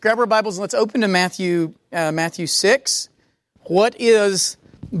grab our Bibles and let's open to Matthew 6. What is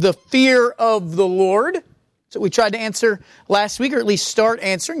the fear of the Lord? So we tried to answer last week, or at least start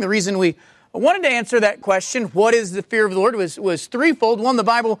answering. The reason we wanted to answer that question, what is the fear of the Lord, was threefold. One, the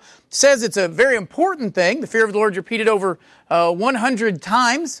Bible says it's a very important thing. The fear of the Lord is repeated over 100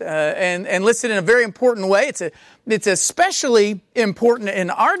 times and listed in a very important way. It's especially important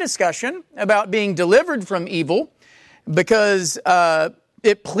in our discussion about being delivered from evil because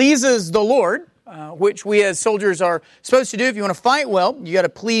it pleases the Lord, which we as soldiers are supposed to do. If you want to fight well, you got to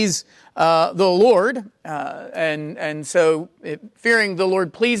please the Lord. And so fearing the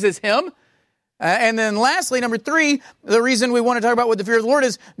Lord pleases Him. And then lastly, number 3, the reason we want to talk about what the fear of the Lord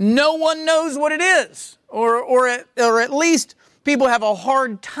is, no one knows what it is. Or at least people have a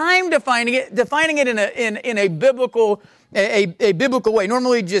hard time defining it in a biblical way.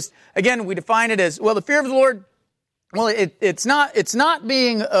 Normally we define it as, well, the fear of the Lord, well, it's not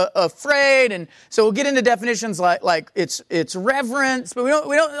being afraid, and so we'll get into definitions like it's reverence, but we don't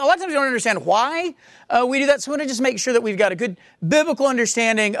a lot of times we don't understand why we do that. So we want to just make sure that we've got a good biblical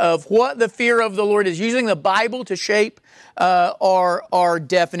understanding of what the fear of the Lord is, using the Bible to shape our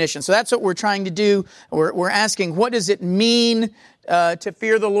definition. So that's what we're trying to do. We're asking, what does it mean to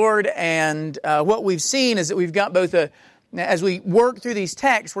fear the Lord? And what we've seen is that we've got both as we work through these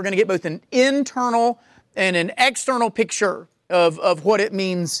texts, we're going to get both an internal and an external picture of what it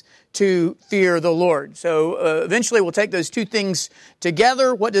means to fear the Lord. So eventually we'll take those two things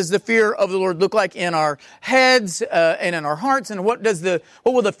together. What does the fear of the Lord look like in our heads and in our hearts? And what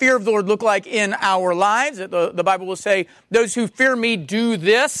will the fear of the Lord look like in our lives? The Bible will say, those who fear me do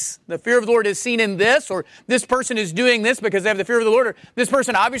this. The fear of the Lord is seen in this, or this person is doing this because they have the fear of the Lord, or this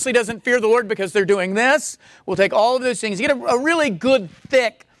person obviously doesn't fear the Lord because they're doing this. We'll take all of those things, get a really good,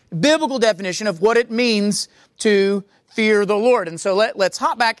 thick, biblical definition of what it means to fear the Lord. And so let's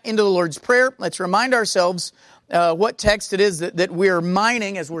hop back into the Lord's Prayer. Let's remind ourselves what text it is that we're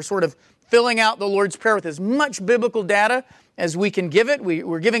mining as we're sort of filling out the Lord's Prayer with as much biblical data as we can give it.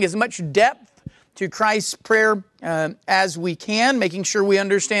 We're giving as much depth to Christ's prayer as we can, making sure we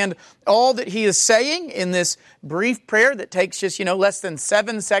understand all that He is saying in this brief prayer that takes just, less than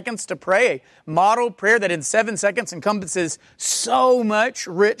 7 seconds to pray, a model prayer that in 7 seconds encompasses so much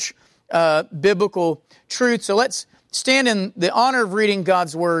rich biblical truth. So let's stand in the honor of reading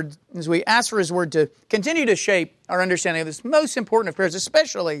God's Word as we ask for His Word to continue to shape our understanding of this most important of prayers,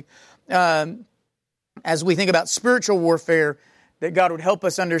 especially as we think about spiritual warfare, that God would help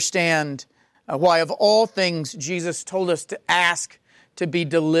us understand why of all things Jesus told us to ask to be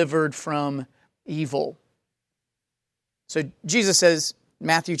delivered from evil. So Jesus says,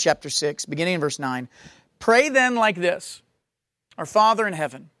 Matthew chapter 6, beginning in verse 9, "Pray then like this, Our Father in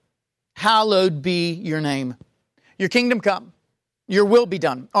heaven, hallowed be your name. Your kingdom come, your will be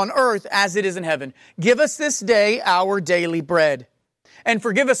done, on earth as it is in heaven. Give us this day our daily bread, and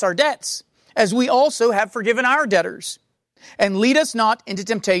forgive us our debts, as we also have forgiven our debtors. And lead us not into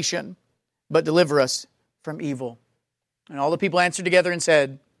temptation, but deliver us from evil." And all the people answered together and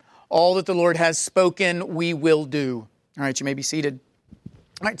said, "All that the Lord has spoken, we will do." All right, you may be seated.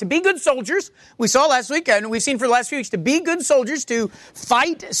 All right, to be good soldiers, we saw last week, and we've seen for the last few weeks, to be good soldiers, to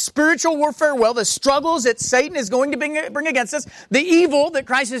fight spiritual warfare well, the struggles that Satan is going to bring against us, the evil that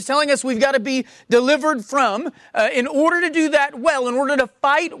Christ is telling us we've got to be delivered from. In order to do that well, in order to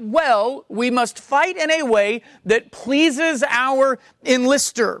fight well, we must fight in a way that pleases our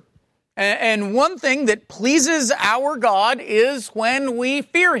enlister. And one thing that pleases our God is when we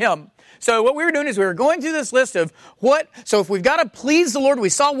fear Him. So what we were doing is we were going through this list of so if we've got to please the Lord, we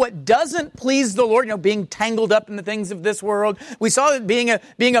saw what doesn't please the Lord, being tangled up in the things of this world. We saw it being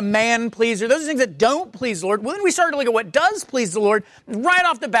a man pleaser. Those are things that don't please the Lord. Well, then we started to look at what does please the Lord. Right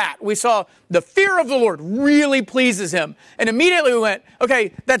off the bat, we saw the fear of the Lord really pleases Him. And immediately we went,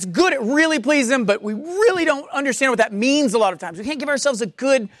 okay, that's good. It really pleases Him, but we really don't understand what that means a lot of times. We can't give ourselves a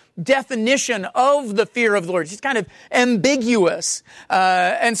good definition of the fear of the Lord. It's just kind of ambiguous.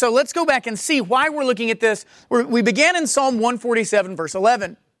 And so let's go back and see why we're looking at this. We began in Psalm 147, verse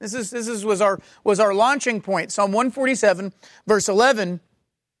 11. This was our launching point. Psalm 147, verse 11,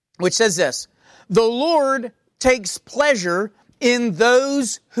 which says this: "The Lord takes pleasure in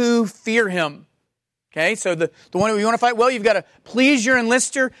those who fear Him." Okay, so the one who you want to fight well, you've got to please your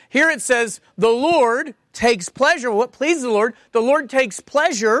enlister. Here it says, the Lord takes pleasure. What pleases the Lord? The Lord takes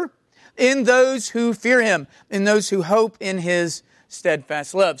pleasure in those who fear Him, in those who hope in His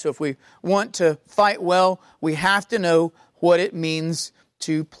steadfast love. So if we want to fight well, we have to know what it means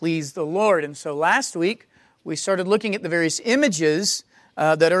to please the Lord. And so last week, we started looking at the various images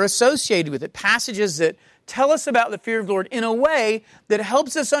that are associated with it, passages that tell us about the fear of the Lord in a way that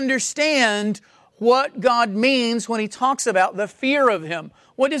helps us understand what God means when He talks about the fear of Him.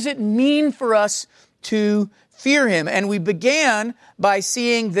 What does it mean for us to fear Him? And we began by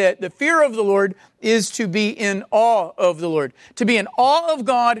seeing that the fear of the Lord is to be in awe of the Lord. To be in awe of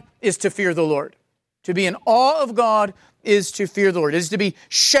God is to fear the Lord. To be in awe of God is to fear the Lord, is to be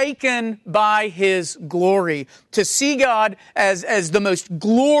shaken by His glory, to see God as the most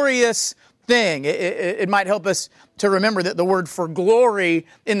glorious thing. It might help us to remember that the word for glory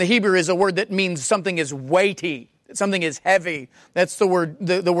in the Hebrew is a word that means something is weighty, something is heavy. That's the word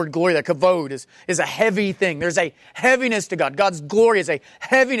glory, that kavod is a heavy thing. There's a heaviness to God. God's glory is a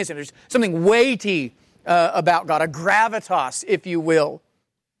heaviness, and there's something weighty about God, a gravitas, if you will.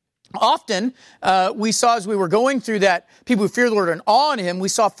 Often, we saw as we were going through that, people who fear the Lord and awe in Him, we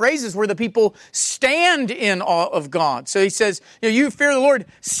saw phrases where the people stand in awe of God. So He says, you fear the Lord,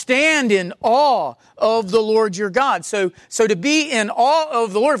 stand in awe of the Lord your God. So to be in awe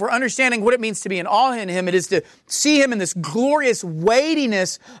of the Lord, if we're understanding what it means to be in awe in Him, it is to see Him in this glorious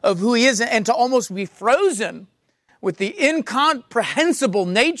weightiness of who He is, and to almost be frozen with the incomprehensible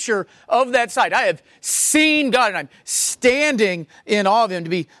nature of that sight. I have seen God, and I'm standing in awe of Him, to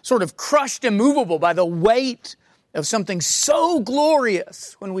be sort of crushed immovable by the weight of something so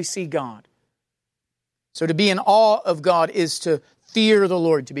glorious when we see God. So to be in awe of God is to fear the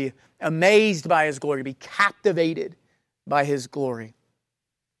Lord, to be amazed by His glory, to be captivated by His glory.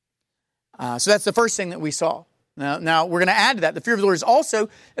 So that's the first thing that we saw. Now, we're going to add to that. The fear of the Lord is also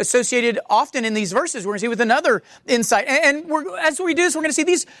associated often in these verses. We're going to see with another insight. And as we do this, we're going to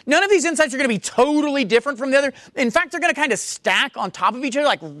see none of these insights are going to be totally different from the other. In fact, they're going to kind of stack on top of each other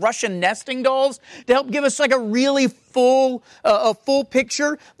like Russian nesting dolls to help give us like a really full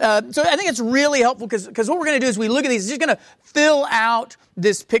picture. So I think it's really helpful because what we're going to do is we look at these, it's just going to fill out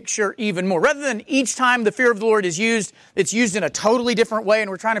this picture even more. Rather than each time the fear of the Lord is used, it's used in a totally different way,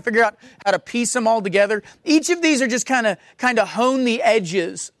 and we're trying to figure out how to piece them all together. Each of these are just kind of hone the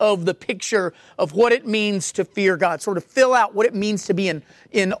edges of the picture of what it means to fear God, sort of fill out what it means to be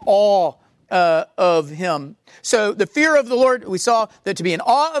in awe of Him. So the fear of the Lord, we saw that to be in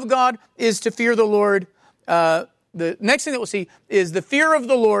awe of God is to fear the Lord. The next thing that we'll see is the fear of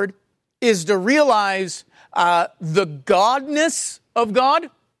the Lord is to realize the godness of God,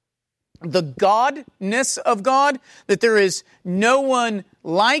 the godness of God, that there is no one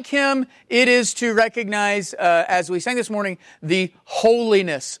like Him. It is to recognize, as we sang this morning, the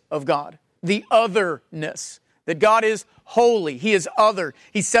holiness of God, the otherness, that God is holy. He is other.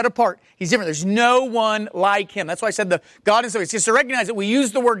 He's set apart. He's different. There's no one like Him. That's why I said the godness. It's just to recognize that we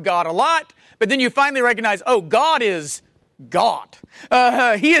use the word God a lot, but then you finally recognize, oh, God is God.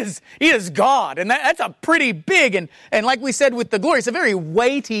 He is God. And that's a pretty big, and like we said with the glory, it's a very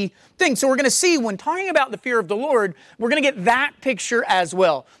weighty thing. So we're going to see when talking about the fear of the Lord, we're going to get that picture as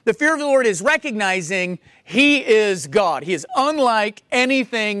well. The fear of the Lord is recognizing He is God. He is unlike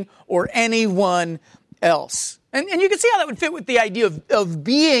anything or anyone else. And you can see how that would fit with the idea of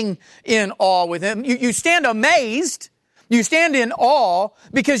being in awe with Him. You stand amazed, you stand in awe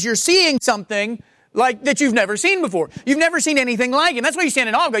because you're seeing something like that you've never seen before. You've never seen anything like Him. That's why you stand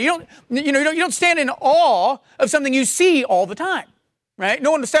in awe of God. You don't stand in awe of something you see all the time, right?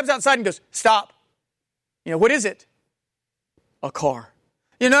 No one steps outside and goes, stop. What is it? A car.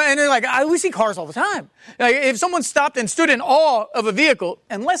 And they're like, we see cars all the time. Like, if someone stopped and stood in awe of a vehicle,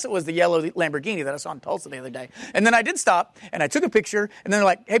 unless it was the yellow Lamborghini that I saw in Tulsa the other day, and then I did stop, and I took a picture, and then they're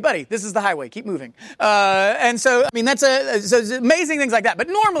like, hey, buddy, this is the highway, keep moving. And so, that's so amazing things like that. But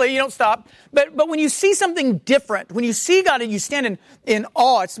normally, you don't stop. But when you see something different, when you see God and you stand in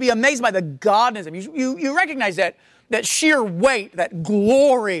awe, it's to be amazed by the godness of Him. You recognize that sheer weight, that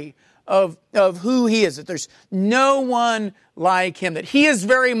glory of who He is, that there's no one like Him, that He is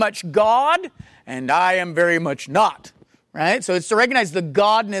very much God and I am very much not, right? So it's to recognize the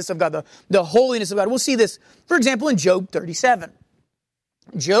godness of God, the holiness of God. We'll see this, for example, in Job 37.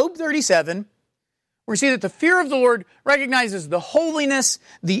 Job 37, we see that the fear of the Lord recognizes the holiness,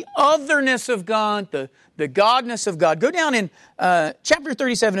 the otherness of God, the godness of God. Go down in chapter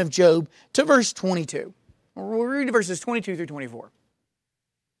 37 of Job to verse 22. We'll read verses 22 through 24.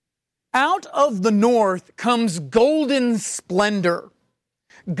 Out of the north comes golden splendor.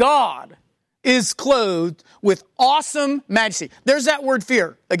 God is clothed with awesome majesty. There's that word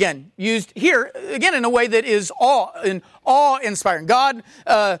fear, again, used here, again, in a way that is awe-inspiring. God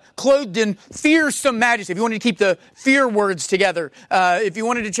clothed in fearsome majesty. If you wanted to keep the fear words together, if you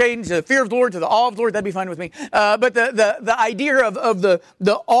wanted to change the fear of the Lord to the awe of the Lord, that'd be fine with me. But the idea of the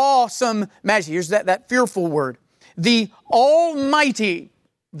awesome majesty, here's that fearful word. The Almighty,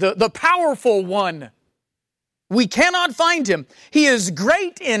 the powerful one, We cannot find him. He is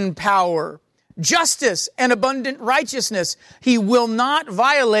great in power, justice, and abundant righteousness. He will not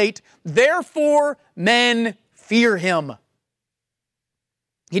violate. Therefore, men fear him.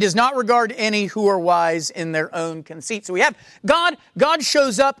 He does not regard any who are wise in their own conceit. So we have God. God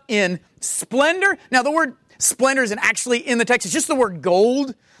shows up in splendor. Now, the word splendor isn't actually in the text. It's just the word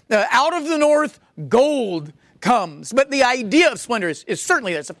gold. Out of the north, gold comes. But the idea of splendor is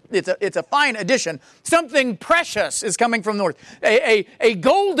certainly, it's a fine addition. Something precious is coming from the north. A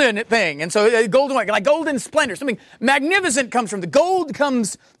golden thing. And so a golden, like golden splendor. Something magnificent comes from the gold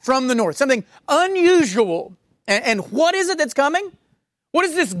comes from the north. Something unusual. And what is it that's coming? What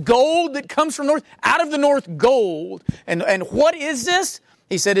is this gold that comes from north? Out of the north, gold. And what is this?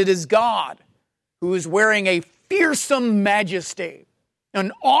 He said it is God who is wearing a fearsome majesty,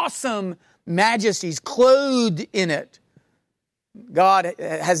 an awesome majesty. He's clothed in it. God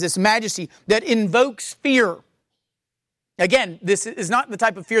has this majesty that invokes fear. Again, this is not the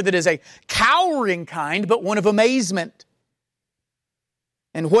type of fear that is a cowering kind, but one of amazement.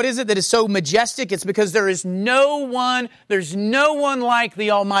 And what is it that is so majestic? It's because there's no one like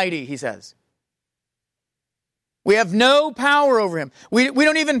the Almighty, he says. We have no power over him. We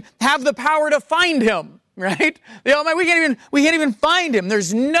don't even have the power to find him, right? The Almighty, we can't even find him.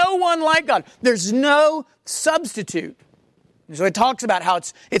 There's no one like God. There's no substitute. And so it talks about how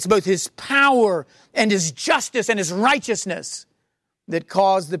it's both his power and his justice and his righteousness that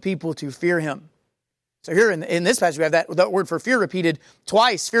cause the people to fear him. So here in this passage, we have that word for fear repeated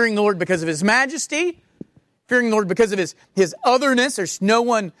twice. Fearing the Lord because of his majesty. Fearing the Lord because of his otherness. There's no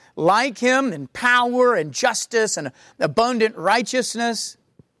one like him in power and justice and abundant righteousness.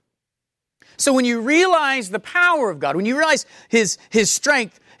 So when you realize the power of God, when you realize his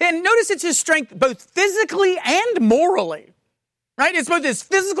strength, and notice it's his strength both physically and morally. Right? It's both his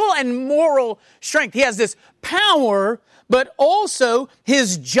physical and moral strength. He has this power, but also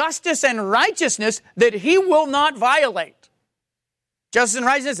his justice and righteousness that he will not violate. Justice and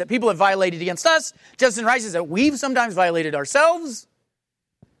righteousness that people have violated against us. Justice and righteousness that we've sometimes violated ourselves.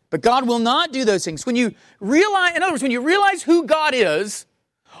 But God will not do those things. When you realize, in other words, when you realize who God is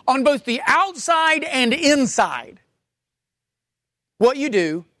on both the outside and inside, what you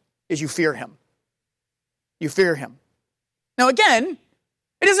do is you fear him. You fear him. Now again,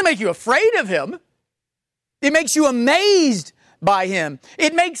 it doesn't make you afraid of him. It makes you amazed by him.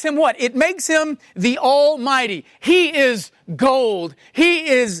 It makes him what? It makes him the Almighty. He is gold. He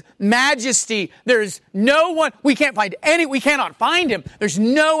is majesty. There's no one, we cannot find him. There's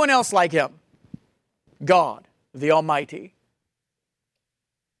no one else like him. God, the Almighty.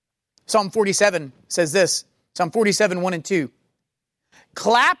 Psalm 47 says this, Psalm 47, 1 and 2.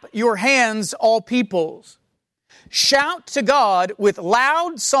 Clap your hands, all peoples. Shout to God with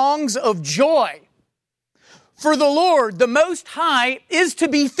loud songs of joy. For the Lord, the Most High, is to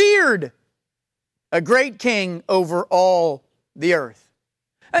be feared, a great king over all the earth.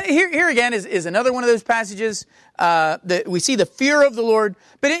 Here again is another one of those passages that we see the fear of the Lord,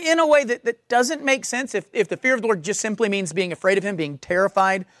 but in a way that doesn't make sense if the fear of the Lord just simply means being afraid of him, being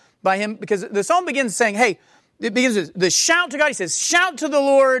terrified by him. Because the psalm begins saying, hey, it begins with the shout to God. He says, shout to the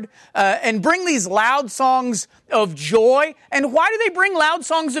Lord and bring these loud songs of joy. And why do they bring loud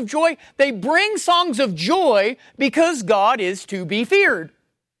songs of joy? They bring songs of joy because God is to be feared.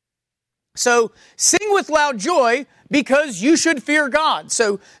 So sing with loud joy because you should fear God.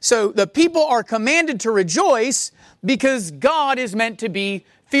 So the people are commanded to rejoice because God is meant to be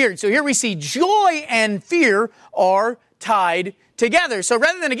feared. So here we see joy and fear are tied together. So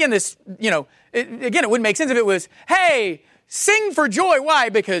rather than, again, it wouldn't make sense if it was, hey, sing for joy. Why?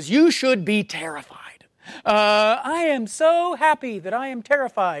 Because you should be terrified. I am so happy that I am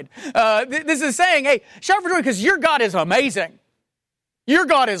terrified. This is saying, hey, shout for joy because your God is amazing. Your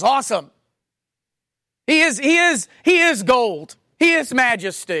God is awesome. He is gold. He is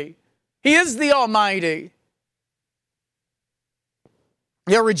majesty. He is the Almighty.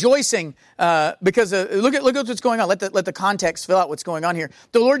 They're rejoicing because look at what's going on. Let the context fill out what's going on here.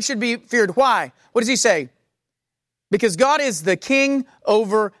 The Lord should be feared. Why? What does he say? Because God is the king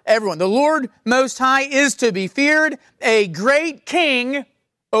over everyone. The Lord Most High is to be feared, a great king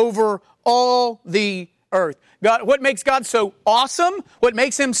over all the earth. God, what makes God so awesome, what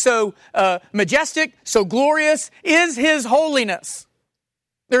makes him so majestic, so glorious, is his holiness.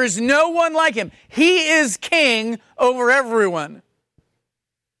 There is no one like him. He is king over everyone.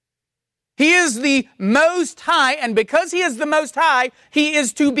 He is the Most High, and because he is the Most High, he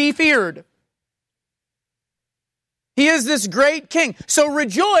is to be feared. He is this great king. So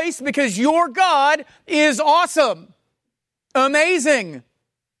rejoice because your God is awesome, amazing,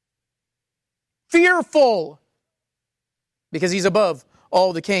 fearful, because he's above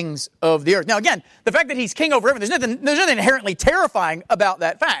all the kings of the earth. Now again, the fact that he's king over everything, there's nothing inherently terrifying about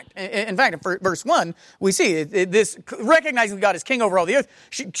that fact. In fact, in verse 1, we see this recognizing that God is king over all the earth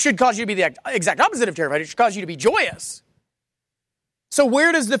should cause you to be the exact opposite of terrified. It should cause you to be joyous. So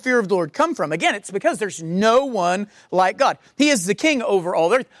where does the fear of the Lord come from? Again, it's because there's no one like God. He is the king over all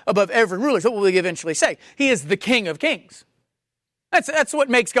the earth, above every ruler. So what will we eventually say? He is the King of kings. That's what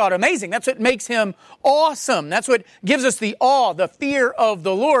makes God amazing. That's what makes him awesome. That's what gives us the awe, the fear of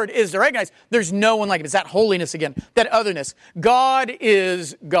the Lord, is to recognize there's no one like him. It's that holiness again, that otherness. God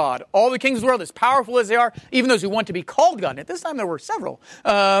is God. All the kings of the world, as powerful as they are, even those who want to be called God. And at this time there were several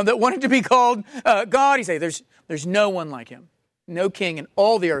that wanted to be called God. He said there's no one like him. No king in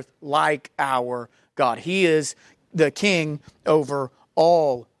all the earth like our God. He is the king over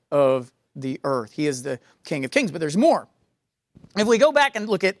all of the earth. He is the King of kings, but there's more. If we go back and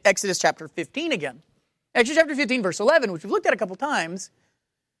look at Exodus chapter 15 again, Exodus chapter 15, verse 11, which we've looked at a couple times,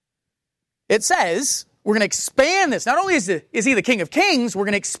 it says, we're going to expand this. Not only is he the King of kings, we're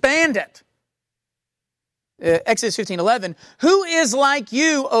going to expand it. Exodus 15:11, who is like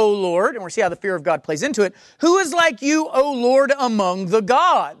you, O Lord? And we'll see how the fear of God plays into it. Who is like you, O Lord, among the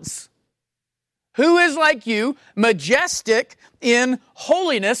gods? Who is like you, majestic in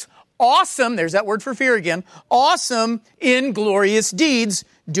holiness, awesome, there's that word for fear again, awesome in glorious deeds,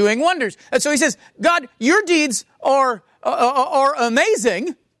 doing wonders. And so he says, God, your deeds are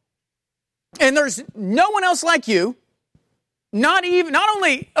amazing, and there's no one else like you, not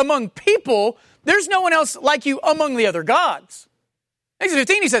only among people, there's no one else like you among the other gods. Exodus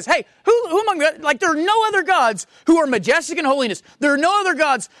 15, he says, hey, who among the, like there are no other gods who are majestic in holiness. There are no other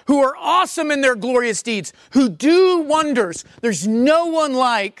gods who are awesome in their glorious deeds, who do wonders. There's no one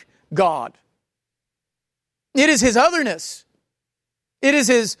like God. It is his otherness. It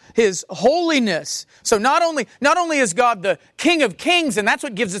is his holiness. So not only is God the King of kings, and that's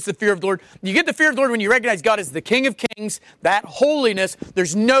what gives us the fear of the Lord. You get the fear of the Lord when you recognize God is the King of kings, that holiness.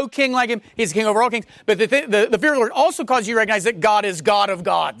 There's no king like him. He's the King over all kings. But the fear of the Lord also causes you to recognize that God is God of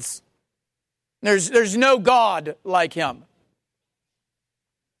gods. There's no God like him.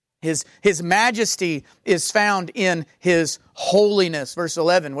 His majesty is found in his holiness. Verse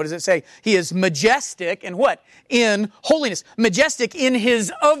 11, what does it say? He is majestic in what? In holiness. Majestic in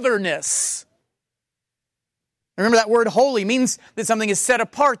his otherness. Remember that word holy means that something is set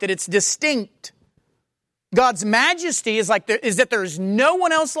apart, that it's distinct. God's majesty is that there's no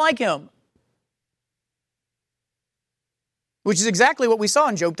one else like him. Which is exactly what we saw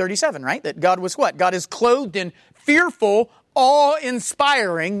in Job 37, right? That God was what? God is clothed in fearful,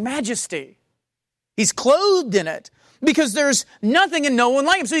 awe-inspiring majesty. He's clothed in it because there's nothing and no one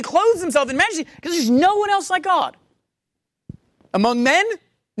like him. So he clothes himself in majesty because there's no one else like God. Among men,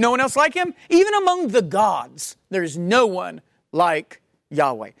 no one else like him. Even among the gods, there's no one like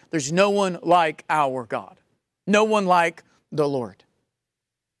Yahweh. There's no one like our God. No one like the Lord.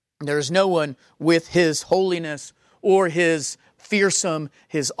 There's no one with his holiness or his fearsome,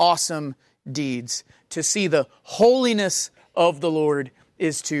 his awesome deeds. To see the holiness of the Lord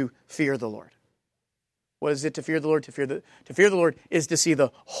is to fear the Lord. What is it to fear the Lord? To fear the Lord is to see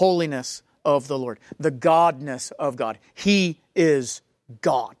the holiness of the Lord, the godness of God. He is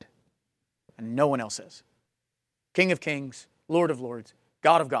God, and no one else is. King of kings, Lord of lords,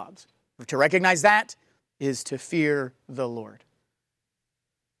 God of gods. To recognize that is to fear the Lord.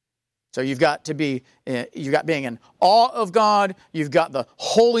 So you've got being in awe of God, you've got the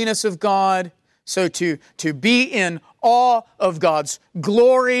holiness of God. So to be in awe of God's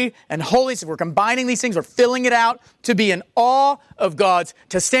glory and holiness, if we're combining these things, we're filling it out, to be in awe of God's,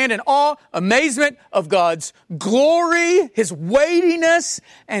 to stand in awe, amazement of God's glory, his weightiness,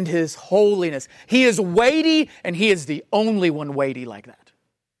 and his holiness. He is weighty, and he is the only one weighty like that.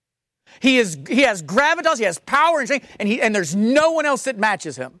 He has gravitas, he has power and strength, and there's no one else that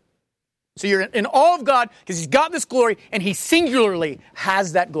matches him. So you're in awe of God because he's got this glory, and he singularly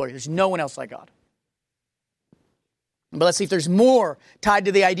has that glory. There's no one else like God. But let's see if there's more tied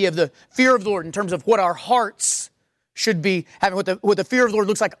to the idea of the fear of the Lord in terms of what our hearts should be having, what the fear of the Lord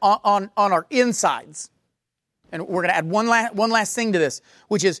looks like on our insides. And we're going to add one last thing to this,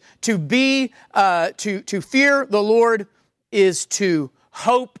 which is to fear the Lord is to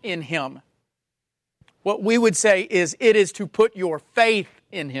hope in him. What we would say is it is to put your faith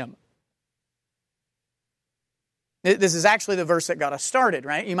in him. This is actually the verse that got us started,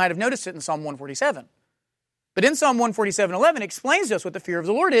 right? You might have noticed it in Psalm 147. But in Psalm 147:11, it explains to us what the fear of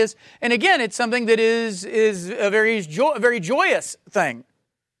the Lord is. And again, it's something that is a very joyous thing.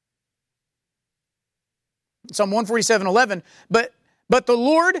 Psalm 147:11, but the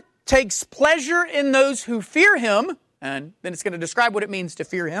Lord takes pleasure in those who fear him, And then it's going to describe what it means to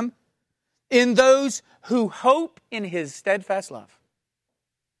fear him. In those who hope in his steadfast love.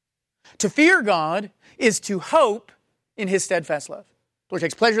 To fear God is to hope in his steadfast love. The Lord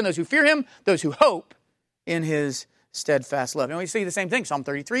takes pleasure in those who fear him, those who hope in his steadfast love. And we see the same thing. Psalm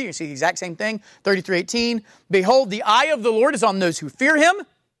 33, you see the exact same thing. 33:18. Behold, the eye of the Lord is on those who fear him,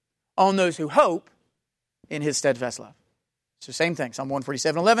 on those who hope in his steadfast love. It's the same thing. Psalm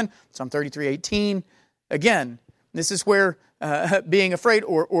 147:11, Psalm 33:18. Again, this is where being afraid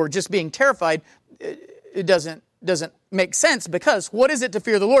or just being terrified, it doesn't make sense, because what is it to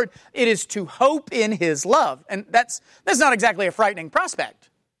fear the Lord? It is to hope in his love. And that's not exactly a frightening prospect.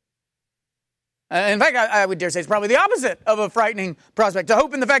 In fact, I would dare say it's probably the opposite of a frightening prospect, to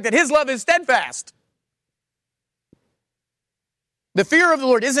hope in the fact that his love is steadfast. The fear of the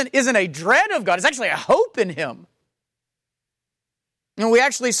Lord isn't a dread of God, it's actually a hope in him. And we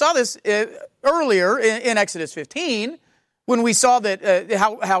actually saw this earlier in Exodus 15, when we saw that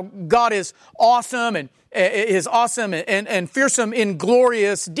how God is awesome and fearsome in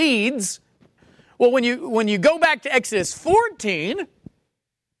glorious deeds. Well, when you go back to Exodus 14,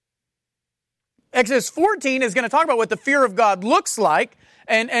 Exodus 14 is going to talk about what the fear of God looks like.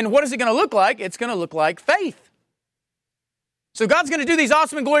 And what is it going to look like? It's going to look like faith. So God's going to do these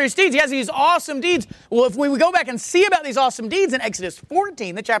awesome and glorious deeds. He has these awesome deeds. Well, if we go back and see about these awesome deeds in Exodus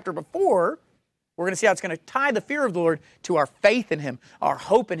 14, the chapter before, we're going to see how it's going to tie the fear of the Lord to our faith in him, our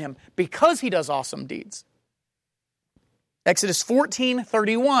hope in him, because he does awesome deeds. Exodus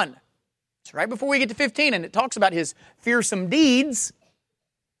 14:31. It's right before we get to 15, and it talks about his fearsome deeds,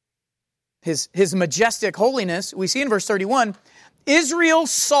 his majestic holiness. We see in verse 31, Israel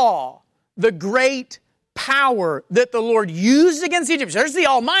saw the great power that the Lord used against the Egyptians. There's the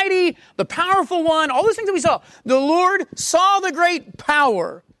Almighty, the powerful one, all those things that we saw. The Lord saw the great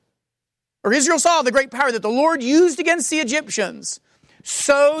power, or Israel saw the great power that the Lord used against the Egyptians.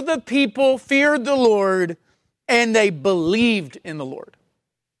 So the people feared the Lord, and they believed in the Lord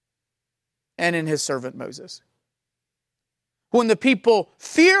and in his servant Moses. When the people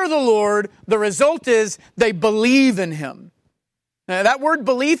fear the Lord, the result is they believe in him. Now, that word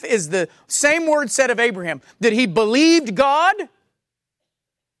belief is the same word said of Abraham, that he believed God,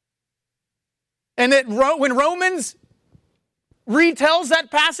 and that when Romans retells that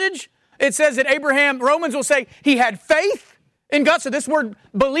passage, it says that Romans will say he had faith in God. So this word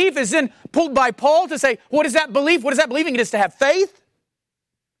belief is then pulled by Paul to say, what is that belief? What is that believing? It is to have faith.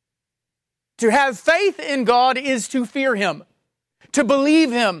 To have faith in God is to fear him, to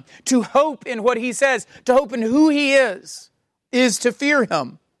believe him, to hope in what he says, to hope in who he is to fear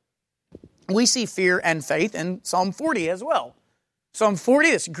him. We see fear and faith in Psalm 40 as well. Psalm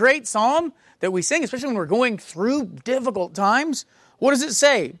 40, this great psalm that we sing, especially when we're going through difficult times. What does it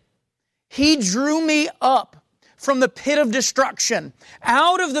say? He drew me up from the pit of destruction,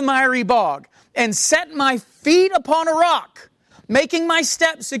 out of the miry bog, and set my feet upon a rock, making my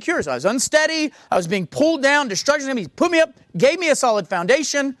steps secure. So I was unsteady, I was being pulled down, destruction. He put me up, gave me a solid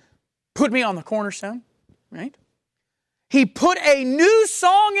foundation, put me on the cornerstone, right? He put a new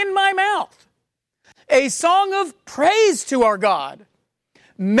song in my mouth, a song of praise to our God.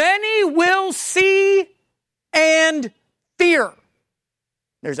 Many will see and fear.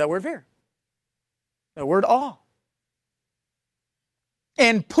 There's that word fear. The word awe.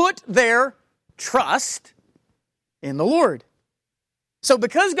 And put their trust in the Lord. So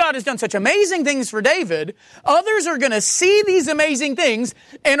because God has done such amazing things for David, others are going to see these amazing things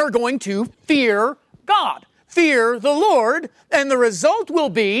and are going to fear God, fear the Lord, and the result will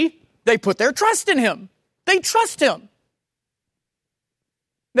be they put their trust in him. They trust him.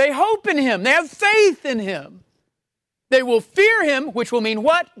 They hope in him. They have faith in him. They will fear him, which will mean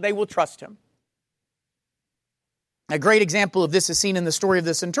what? They will trust him. A great example of this is seen in the story of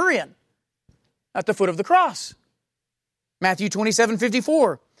the centurion at the foot of the cross. Matthew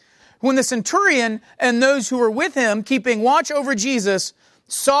 27:54. When the centurion and those who were with him, keeping watch over Jesus,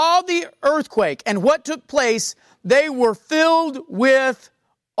 saw the earthquake and what took place, they were filled with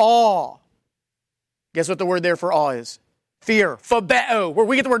awe. Guess what the word there for awe is? Fear. Phobeo, where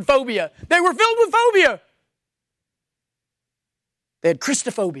we get the word phobia. They were filled with phobia. They had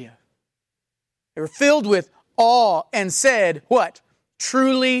Christophobia. They were filled with awe and said, what?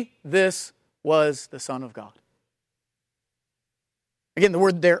 Truly this was the Son of God. Again, the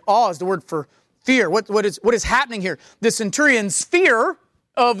word there, awe, is the word for fear. What is happening here? The centurion's fear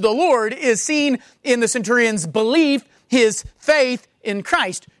of the Lord is seen in the centurion's belief, his faith in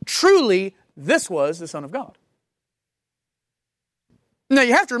Christ. Truly, this was the Son of God. Now,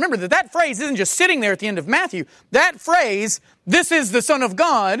 you have to remember that phrase isn't just sitting there at the end of Matthew. That phrase, this is the Son of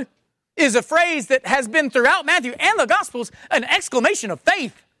God, is a phrase that has been throughout Matthew and the Gospels an exclamation of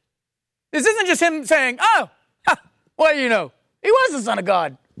faith. This isn't just him saying, oh, well, you know, he was the Son of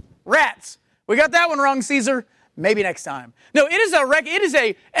God. Rats. We got that one wrong, Caesar. Maybe next time. No, it is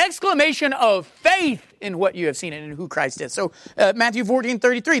a exclamation of faith in what you have seen and in who Christ is. So Matthew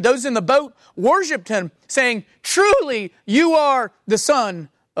 14:33, those in the boat worshiped him, saying, truly you are the Son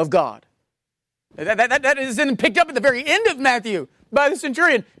of God. That is then picked up at the very end of Matthew by the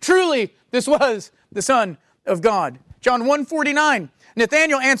centurion. Truly, this was the Son of God. John 1:49,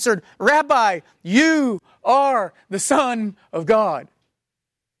 Nathanael answered, Rabbi, you are the Son of God.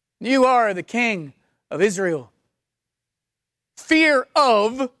 You are the King of Israel. Fear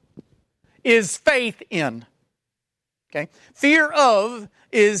of is faith in. Okay? Fear of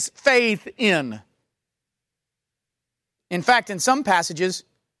is faith in. In fact, in some passages,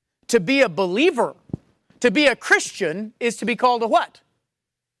 to be a believer, to be a Christian, is to be called a what?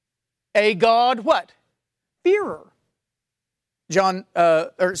 A God what? Fearer. Jonah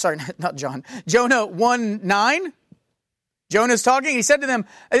 1:9. Jonah's talking. He said to them,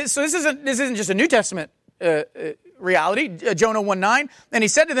 so this isn't just a New Testament reality, Jonah 1:9. And he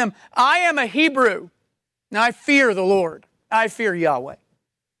said to them, I am a Hebrew, and I fear the Lord. I fear Yahweh,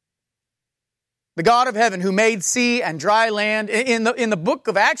 the God of heaven, who made sea and dry land. In the book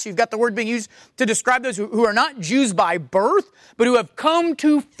of Acts, you've got the word being used to describe those who are not Jews by birth, but who have come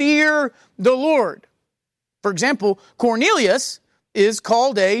to fear the Lord. For example, Cornelius is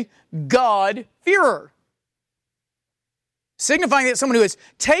called a God-fearer, signifying that someone who has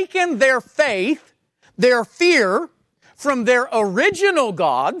taken their faith, their fear, from their original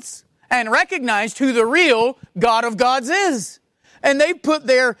gods and recognized who the real God of gods is. And they put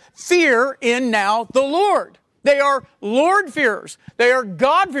their fear in now the Lord. They are Lord-fearers. They are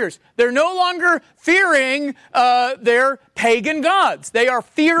God-fearers. They're no longer fearing their pagan gods. They are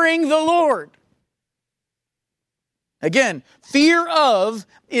fearing the Lord. Again, fear of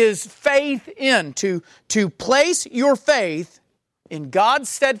is faith in. To place your faith in God's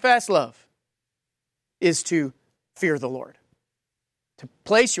steadfast love is to fear the Lord. To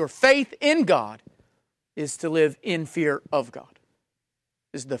place your faith in God is to live in fear of God.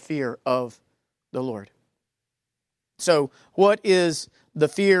 Is the fear of the Lord. So, what is the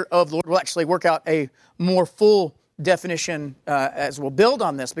fear of the Lord? We'll actually work out a more full definition as we'll build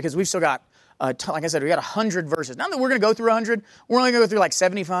on this, because we've still got, like I said, we got 100 verses. Not that we're going to go through 100. We're only going to go through like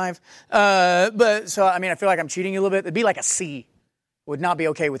 75. But so, I mean, I feel like I'm cheating you a little bit. It'd be like a C. Would not be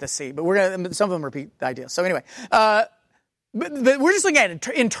okay with a C. But some of them repeat the idea. So anyway, but we're just looking at it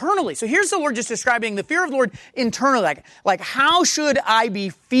internally. So here's the Lord just describing the fear of the Lord internally. Like how should I be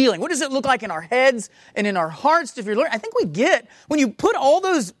feeling? What does it look like in our heads and in our hearts to fear the Lord? I think we get, when you put all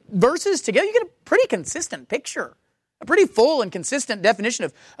those verses together, you get a pretty consistent picture. A pretty full and consistent definition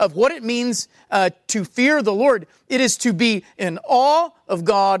of what it means to fear the Lord. It is to be in awe of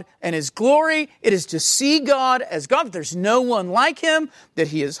God and His glory. It is to see God as God, that there's no one like Him, that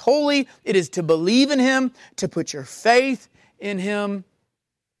He is holy. It is to believe in Him, to put your faith in Him.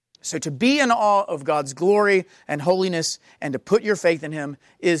 So to be in awe of God's glory and holiness and to put your faith in Him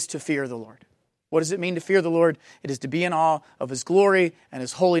is to fear the Lord. What does it mean to fear the Lord? It is to be in awe of His glory and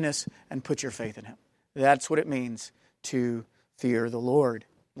His holiness and put your faith in Him. That's what it means to fear the Lord,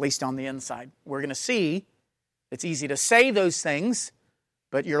 at least on the inside. We're going to see it's easy to say those things,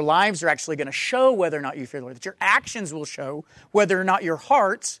 but your lives are actually going to show whether or not you fear the Lord. That your actions will show whether or not your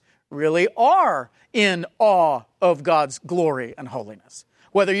hearts really are in awe of God's glory and holiness.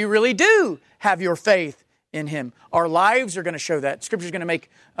 Whether you really do have your faith in Him. Our lives are going to show that. Scripture is going to make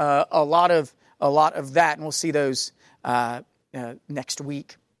a lot of that, and we'll see those next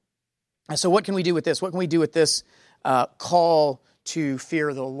week. So what can we do with this? What can we do with this call to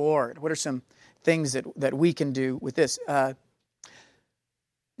fear the Lord? What are some things that we can do with this?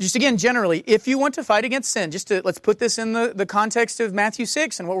 Just again, generally, if you want to fight against sin, let's put this in the context of Matthew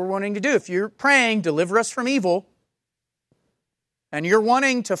 6 and what we're wanting to do. If you're praying, deliver us from evil, and you're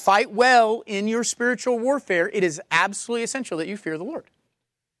wanting to fight well in your spiritual warfare, it is absolutely essential that you fear the Lord.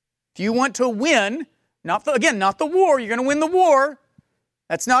 If you want to win, not the war, you're going to win the war.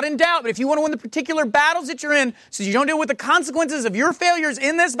 That's not in doubt, but if you want to win the particular battles that you're in, so you don't deal with the consequences of your failures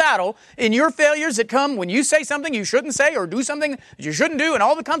in this battle, in your failures that come when you say something you shouldn't say or do something that you shouldn't do, and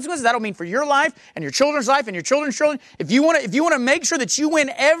all the consequences that'll mean for your life and your children's life and your children's children. If you want to make sure that you win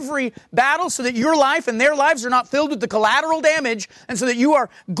every battle so that your life and their lives are not filled with the collateral damage, and so that you are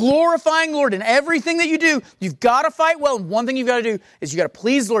glorifying the Lord in everything that you do, you've got to fight well. And one thing you've got to do is you've got to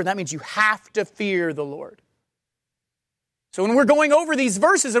please the Lord. And that means you have to fear the Lord. So when we're going over these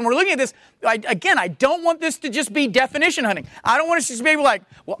verses and we're looking at this, I don't want this to just be definition hunting. I don't want us to just be able like,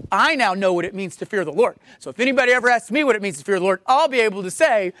 well, I now know what it means to fear the Lord. So if anybody ever asks me what it means to fear the Lord, I'll be able to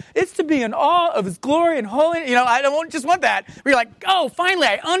say, it's to be in awe of His glory and holiness. I don't just want that. We're like, oh, finally,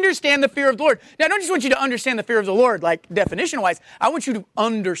 I understand the fear of the Lord. Now, I don't just want you to understand the fear of the Lord, like definition-wise. I want you to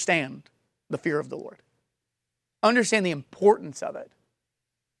understand the fear of the Lord. Understand the importance of it.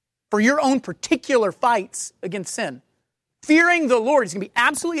 For your own particular fights against sin. Fearing the Lord is going to be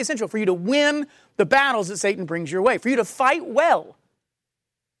absolutely essential for you to win the battles that Satan brings your way. For you to fight well,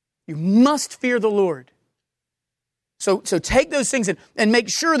 you must fear the Lord. So take those things and make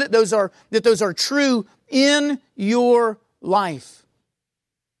sure that those are true in your life.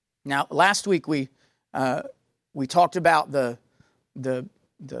 Now, last week we talked about the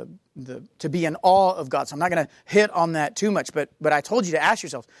to be in awe of God. So I'm not going to hit on that too much, but I told you to ask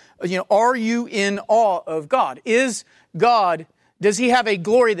yourself, are you in awe of God? Does He have a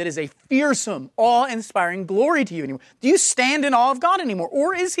glory that is a fearsome, awe-inspiring glory to you anymore? Do you stand in awe of God anymore?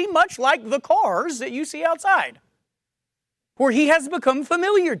 Or is He much like the cars that you see outside? Where He has become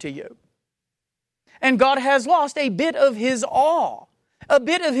familiar to you. And God has lost a bit of His awe, a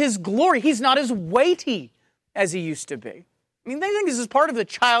bit of His glory. He's not as weighty as He used to be. I mean, they think this is part of the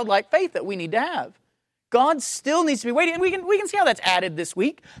childlike faith that we need to have. God still needs to be weighty, and we can see how that's added this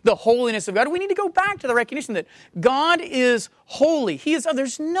week, the holiness of God. We need to go back to the recognition that God is holy.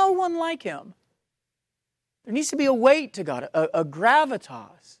 There's no one like Him. There needs to be a weight to God, a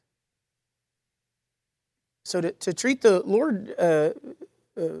gravitas. So to treat the Lord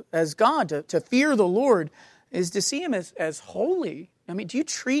as God, to fear the Lord, is to see Him as holy. I mean, do you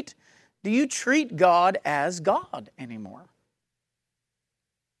treat God as God anymore?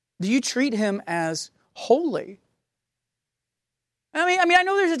 Do you treat Him as holy? I mean, I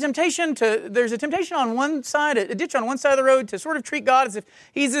know there's a temptation on one side, a ditch on one side of the road to sort of treat God as if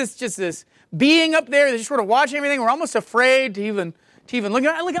He's just this being up there that's just sort of watching everything. We're almost afraid to even look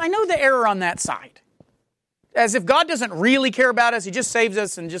at it. I know the error on that side. As if God doesn't really care about us, He just saves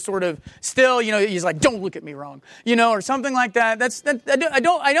us and just sort of still, He's like, don't look at me wrong, or something like that.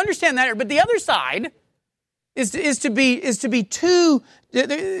 I understand that, but the other side is to be too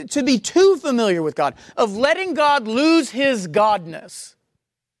familiar with God, of letting God lose His godness,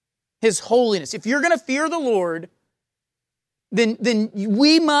 His holiness. If you're going to fear the Lord, then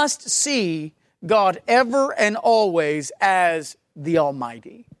we must see God ever and always as the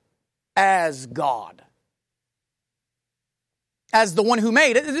Almighty, as God. As the one who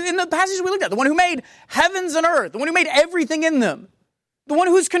made, in the passage we looked at, the one who made heavens and earth, the one who made everything in them, the one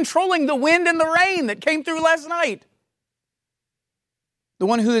who's controlling the wind and the rain that came through last night, the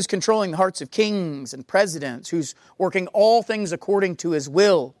one who is controlling the hearts of kings and presidents, who's working all things according to His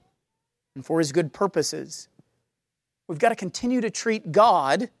will and for His good purposes. We've got to continue to treat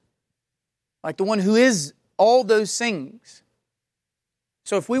God like the one who is all those things.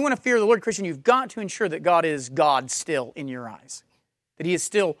 So if we want to fear the Lord, Christian, you've got to ensure that God is God still in your eyes. That He is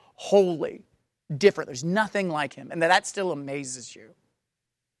still holy, different. There's nothing like Him. And that still amazes you.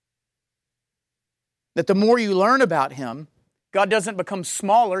 That the more you learn about Him, God doesn't become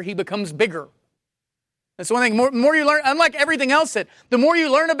smaller, He becomes bigger. That's one thing. The more you learn, unlike everything else, the more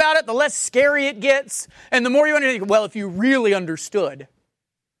you learn about it, the less scary it gets. And the more you understand, well, if you really understood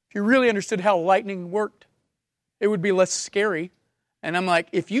how lightning worked, it would be less scary. And I'm like,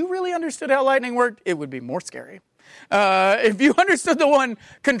 if you really understood how lightning worked, it would be more scary. If you understood the one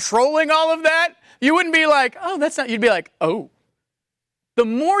controlling all of that, you wouldn't be like, oh, that's not, you'd be like, oh. The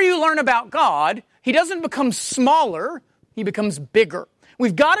more you learn about God, He doesn't become smaller, He becomes bigger.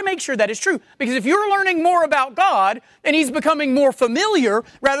 We've got to make sure that is true. Because if you're learning more about God and He's becoming more familiar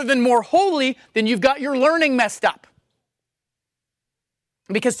rather than more holy, then you've got your learning messed up.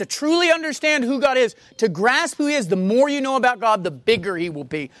 Because to truly understand who God is, to grasp who He is, the more you know about God, the bigger He will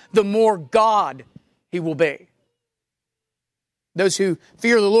be, the more God He will be. Those who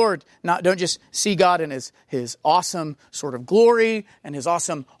fear the Lord don't just see God in His awesome sort of glory and His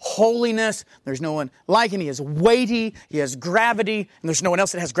awesome holiness. There's no one like Him. He is weighty. He has gravity. And there's no one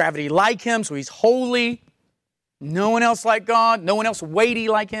else that has gravity like Him. So He's holy. No one else like God. No one else weighty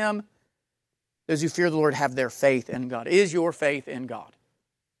like Him. Those who fear the Lord have their faith in God. Is your faith in God?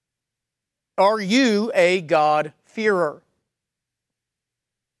 Are you a God-fearer?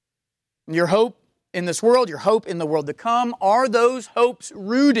 Your hope in this world, your hope in the world to come, are those hopes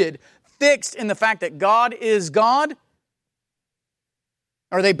rooted, fixed in the fact that God is God?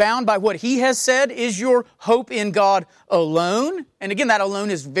 Are they bound by what He has said? Is your hope in God alone? And again, that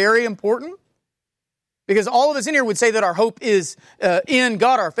alone is very important. Because all of us in here would say that our hope is in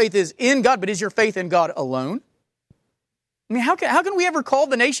God, our faith is in God, but is your faith in God alone? I mean, how can we ever call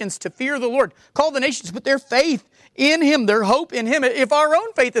the nations to fear the Lord? Call the nations to put their faith in Him, their hope in Him, if our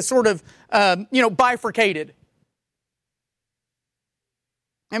own faith is sort of, bifurcated.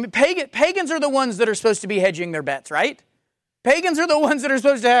 I mean, pagans are the ones that are supposed to be hedging their bets, right? Pagans are the ones that are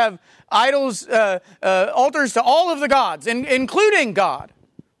supposed to have idols, altars to all of the gods, including God.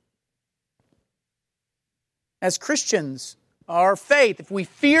 As Christians, our faith, if we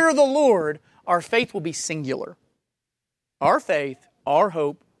fear the Lord, our faith will be singular. Our faith, our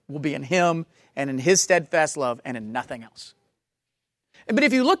hope will be in Him and in His steadfast love and in nothing else. But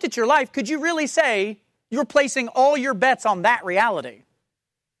if you looked at your life, could you really say you're placing all your bets on that reality?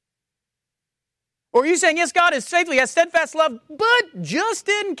 Or are you saying, yes, God is faithful, He has steadfast love, but just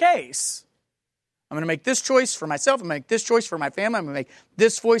in case, I'm going to make this choice for myself, I'm going to make this choice for my family, I'm going to make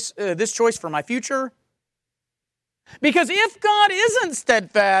this choice for my future? Because if God isn't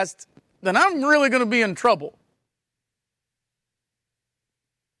steadfast, then I'm really going to be in trouble.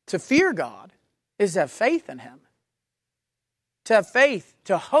 To fear God is to have faith in Him. To have faith,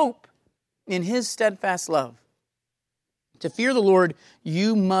 to hope in His steadfast love. To fear the Lord,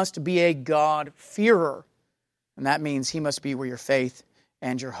 you must be a God-fearer. And that means He must be where your faith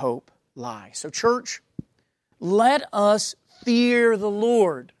and your hope lie. So church, let us fear the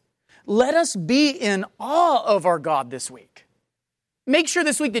Lord. Let us be in awe of our God this week. Make sure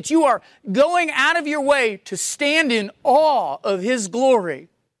this week that you are going out of your way to stand in awe of His glory.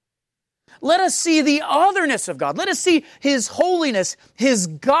 Let us see the otherness of God. Let us see His holiness, His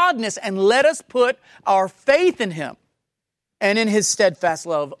godness, and let us put our faith in Him and in His steadfast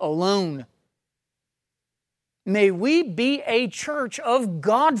love alone. May we be a church of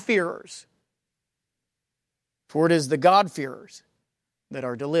God-fearers. For it is the God-fearers that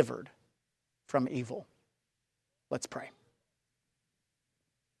are delivered from evil. Let's pray.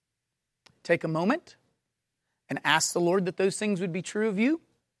 Take a moment and ask the Lord that those things would be true of you.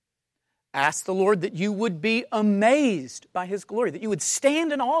 Ask the Lord that you would be amazed by His glory, that you would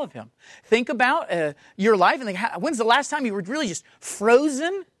stand in awe of Him. Think about your life and think, when's the last time you were really just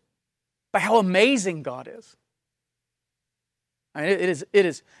frozen by how amazing God is? I mean, it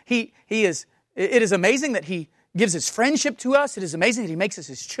is amazing that He gives His friendship to us. It is amazing that He makes us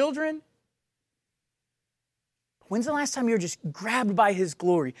His children. When's the last time you were just grabbed by His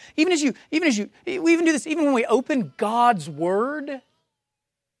glory? We even do this, even when we open God's Word,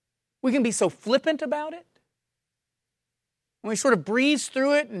 we can be so flippant about it. When we sort of breeze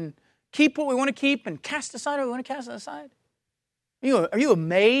through it and keep what we want to keep and cast aside what we want to cast aside. Are you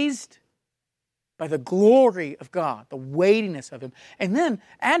amazed by the glory of God, the weightiness of Him? And then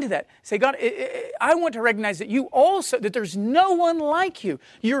add to that, say, God, I want to recognize that there's no one like You.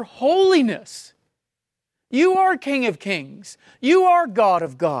 Your holiness. You are King of Kings. You are God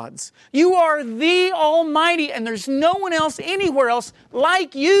of gods. You are the Almighty, and there's no one else anywhere else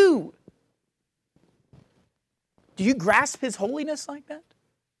like You. Do you grasp His holiness like that?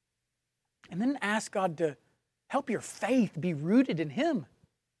 And then ask God to help your faith be rooted in Him.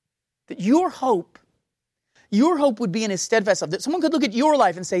 That your hope would be in His steadfast love. That someone could look at your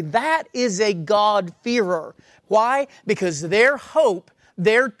life and say, that is a God-fearer. Why? Because their hope,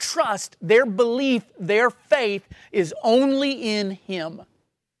 their trust, their belief, their faith is only in Him.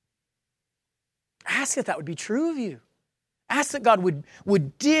 Ask if that would be true of you. Ask that God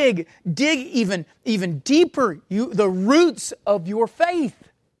would dig even deeper the roots of your faith.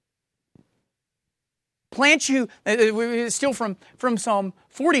 Plant you, still from Psalm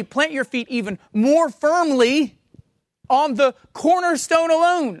 40, plant your feet even more firmly on the cornerstone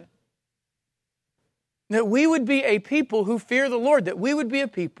alone. That we would be a people who fear the Lord, that we would be a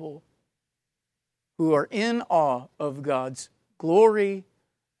people who are in awe of God's glory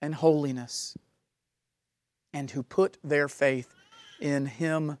and holiness, and who put their faith in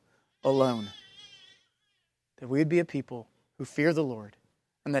Him alone. That we would be a people who fear the Lord,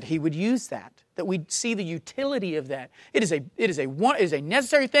 and that He would use that we'd see the utility of that. It is a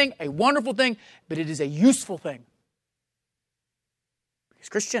necessary thing, a wonderful thing, but it is a useful thing. Because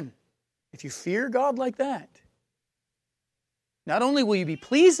Christian, if you fear God like that, not only will you be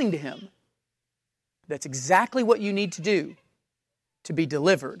pleasing to Him, that's exactly what you need to do to be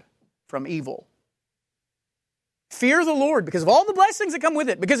delivered from evil. Fear the Lord because of all the blessings that come with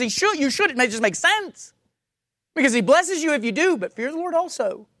it. Because you should, it may just make sense. Because He blesses you if you do, but fear the Lord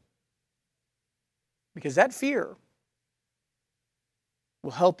also. Because that fear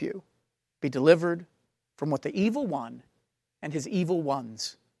will help you be delivered from what the evil one and his evil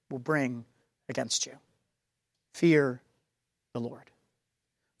ones will bring against you. Fear the Lord.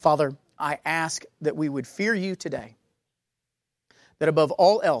 Father, I ask that we would fear You today. That above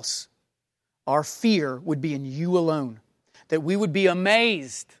all else, our fear would be in You alone. that we would be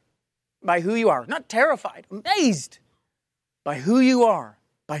amazed by who you are. Not terrified, amazed by who you are,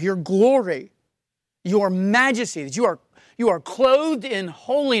 by your glory, your majesty, that you are clothed in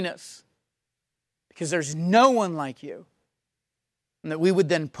holiness, because there's no one like you. And that we would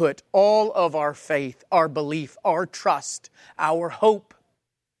then put all of our faith, our belief, our trust, our hope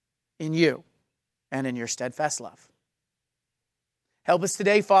in you and in your steadfast love. Help us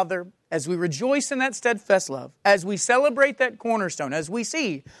today, Father, as we rejoice in that steadfast love, as we celebrate that cornerstone, as we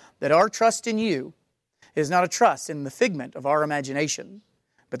see that our trust in you is not a trust in the figment of our imagination,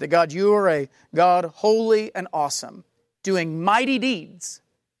 but that, God, you are a God holy and awesome, doing mighty deeds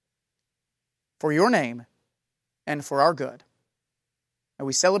for your name and for our good. And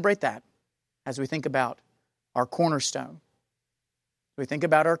we celebrate that as we think about our cornerstone, as we think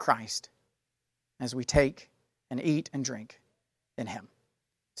about our Christ, as we take and eat and drink in Him.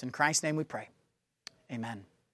 It's in Christ's name we pray. Amen.